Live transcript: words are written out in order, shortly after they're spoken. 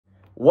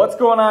What's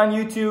going on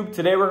YouTube?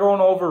 Today we're going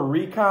over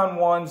Recon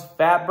 1's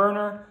Fat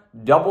Burner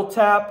Double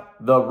Tap,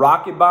 the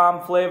Rocket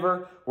Bomb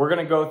flavor. We're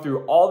gonna go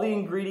through all the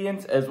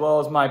ingredients as well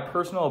as my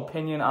personal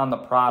opinion on the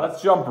product.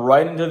 Let's jump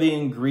right into the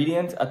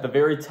ingredients. At the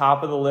very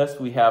top of the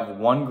list, we have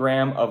 1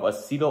 gram of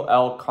acetyl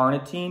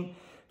L-carnitine.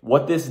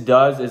 What this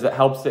does is it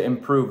helps to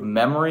improve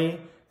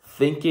memory,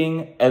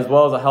 thinking, as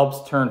well as it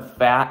helps turn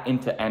fat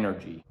into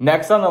energy.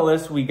 Next on the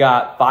list, we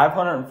got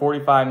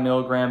 545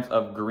 milligrams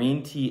of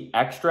green tea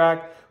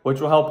extract, which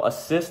will help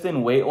assist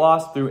in weight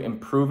loss through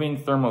improving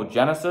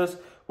thermogenesis,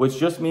 which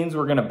just means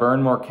we're gonna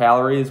burn more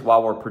calories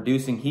while we're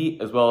producing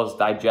heat as well as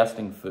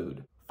digesting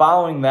food.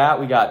 Following that,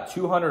 we got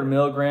 200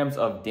 milligrams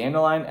of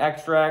dandelion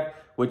extract,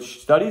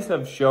 which studies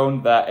have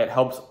shown that it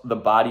helps the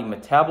body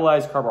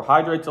metabolize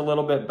carbohydrates a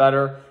little bit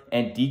better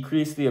and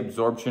decrease the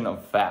absorption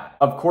of fat.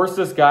 Of course,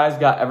 this guy's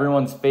got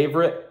everyone's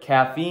favorite,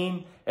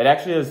 caffeine. It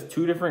actually has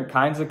 2 different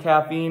kinds of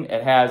caffeine.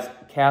 It has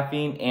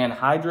caffeine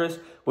anhydrous,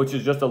 which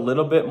is just a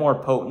little bit more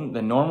potent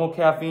than normal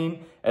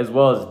caffeine, as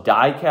well as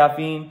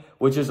dicaffeine,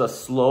 which is a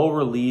slow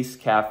release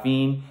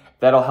caffeine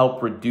that'll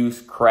help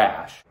reduce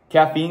crash.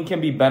 Caffeine can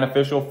be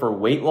beneficial for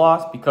weight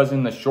loss because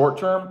in the short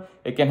term,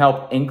 it can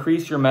help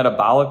increase your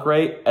metabolic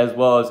rate as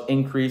well as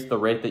increase the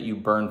rate that you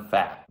burn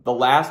fat. The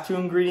last 2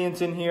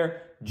 ingredients in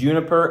here,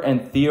 juniper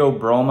and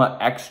theobroma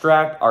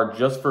extract, are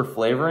just for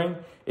flavoring.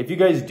 If you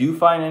guys do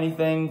find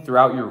anything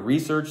throughout your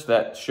research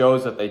that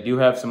shows that they do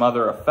have some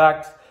other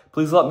effects,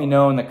 please let me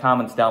know in the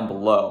comments down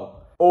below.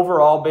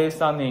 Overall,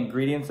 based on the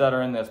ingredients that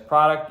are in this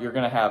product, you're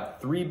gonna have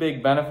 3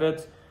 big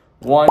benefits.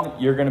 1,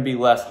 you're gonna be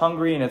less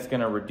hungry and it's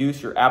gonna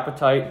reduce your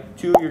appetite.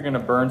 2, you're gonna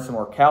burn some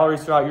more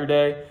calories throughout your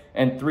day.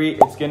 And 3,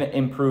 it's gonna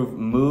improve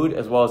mood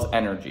as well as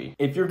energy.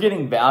 If you're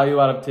getting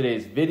value out of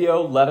today's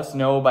video, let us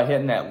know by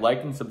hitting that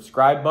like and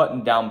subscribe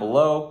button down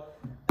below.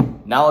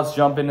 Now let's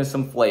jump into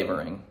some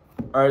flavoring.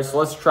 All right, so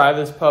let's try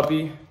this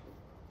puppy.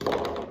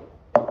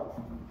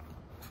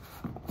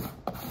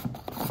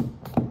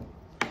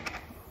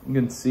 You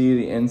can see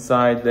the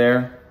inside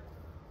there.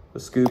 The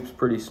scoop's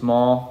pretty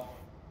small.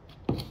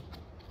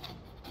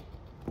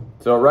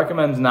 So it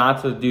recommends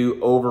not to do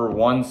over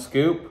 1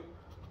 scoop.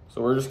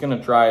 So we're just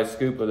gonna try a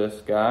scoop of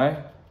this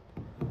guy.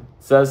 It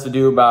says to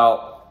do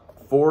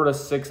about 4 to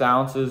 6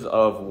 ounces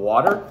of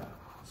water.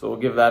 So we'll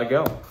give that a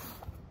go.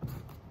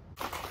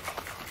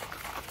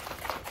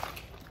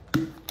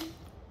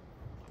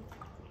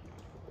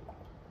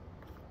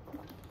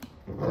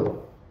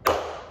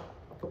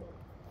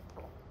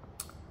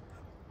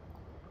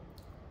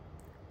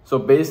 So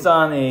based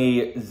on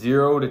a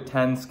 0 to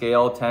 10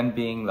 scale, 10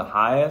 being the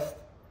highest,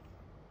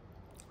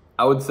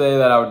 I would say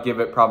that I would give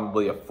it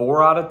probably a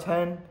 4 out of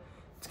 10.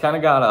 It's kind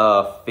of got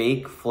a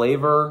fake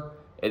flavor.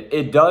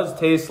 It does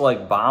taste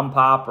like Bomb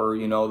Pop or,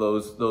 you know,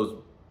 those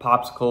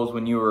popsicles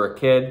when you were a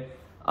kid.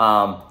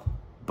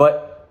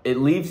 But it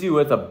leaves you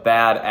with a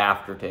bad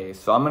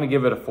aftertaste. So I'm gonna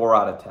give it a 4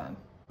 out of 10.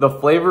 The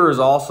flavor is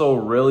also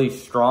really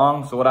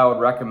strong. So what I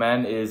would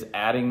recommend is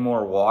adding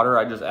more water.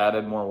 I just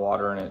added more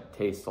water and it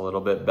tastes a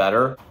little bit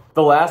better.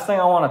 The last thing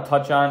I want to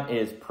touch on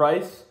is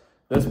price.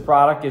 This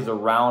product is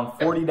around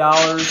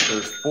 $40.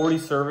 There's 40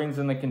 servings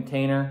in the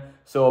container,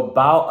 so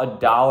about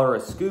 $1 a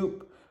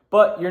scoop,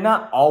 but you're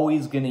not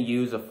always going to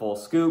use a full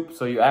scoop,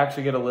 so you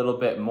actually get a little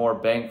bit more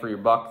bang for your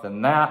buck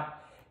than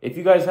that. If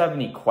you guys have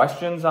any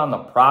questions on the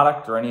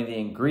product or any of the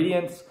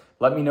ingredients,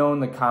 let me know in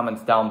the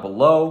comments down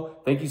below.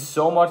 Thank you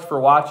so much for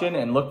watching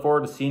and look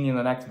forward to seeing you in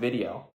the next video.